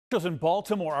Officials in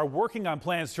Baltimore are working on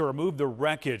plans to remove the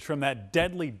wreckage from that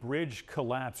deadly bridge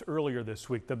collapse earlier this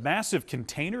week. The massive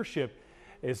container ship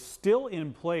is still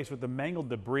in place with the mangled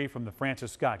debris from the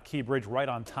Francis Scott Key Bridge right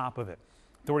on top of it.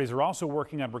 Authorities are also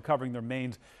working on recovering the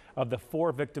remains of the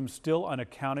 4 victims still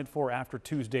unaccounted for after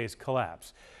Tuesday's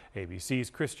collapse. ABC's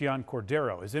Christian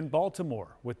Cordero is in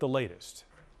Baltimore with the latest.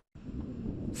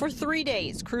 For 3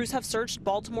 days, crews have searched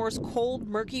Baltimore's cold,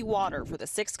 murky water for the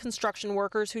 6 construction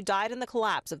workers who died in the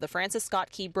collapse of the Francis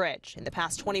Scott Key Bridge. In the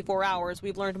past 24 hours,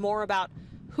 we've learned more about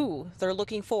who they're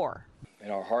looking for.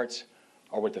 And our hearts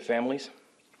are with the families.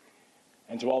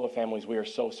 And to all the families, we are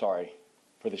so sorry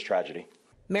for this tragedy.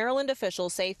 Maryland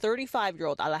officials say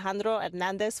 35-year-old Alejandro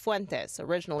Hernandez Fuentes,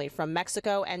 originally from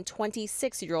Mexico, and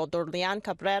 26-year-old Dorlian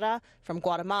Cabrera from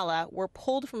Guatemala were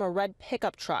pulled from a red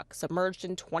pickup truck submerged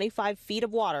in 25 feet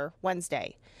of water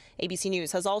Wednesday. ABC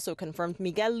News has also confirmed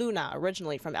Miguel Luna,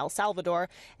 originally from El Salvador,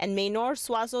 and Maynor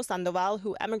Suazo Sandoval,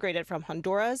 who emigrated from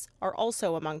Honduras, are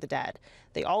also among the dead.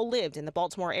 They all lived in the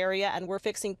Baltimore area and were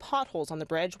fixing potholes on the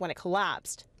bridge when it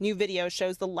collapsed. New video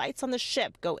shows the lights on the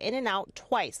ship go in and out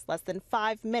twice, less than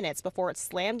 5 minutes before it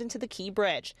slammed into the Key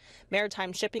Bridge.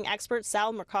 Maritime shipping expert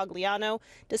Sal Mercogliano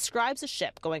describes the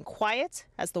ship going quiet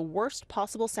as the worst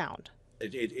possible sound.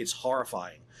 It's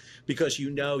horrifying because you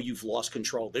know you've lost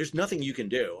control. There's nothing you can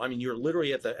do. I mean, you're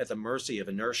literally at the mercy of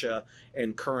inertia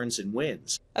and currents and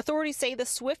winds. Authorities say the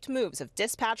swift moves of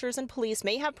dispatchers and police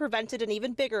may have prevented an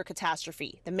even bigger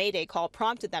catastrophe. The Mayday call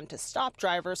prompted them to stop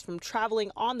drivers from traveling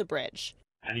on the bridge.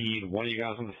 I need one of you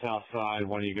guys on the south side,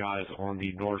 one of you guys on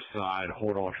the north side,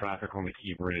 hold all traffic on the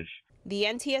Key Bridge. The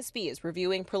NTSB is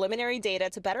reviewing preliminary data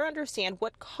to better understand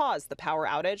what caused the power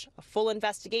outage. A full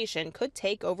investigation could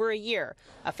take over a year.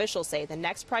 Officials say the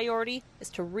next priority is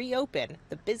to reopen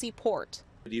the busy port.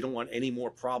 You don't want any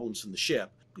more problems in the ship.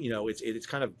 You know, it's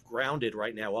kind of grounded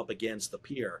right now up against the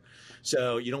pier.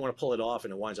 So you don't want to pull it off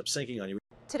and it winds up sinking on you.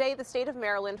 Today, the state of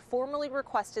Maryland formally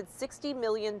requested $60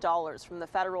 million from the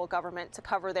federal government to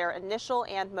cover their initial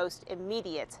and most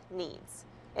immediate needs.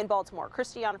 In Baltimore,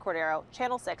 Christian Cordero,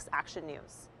 Channel 6 Action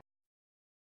News.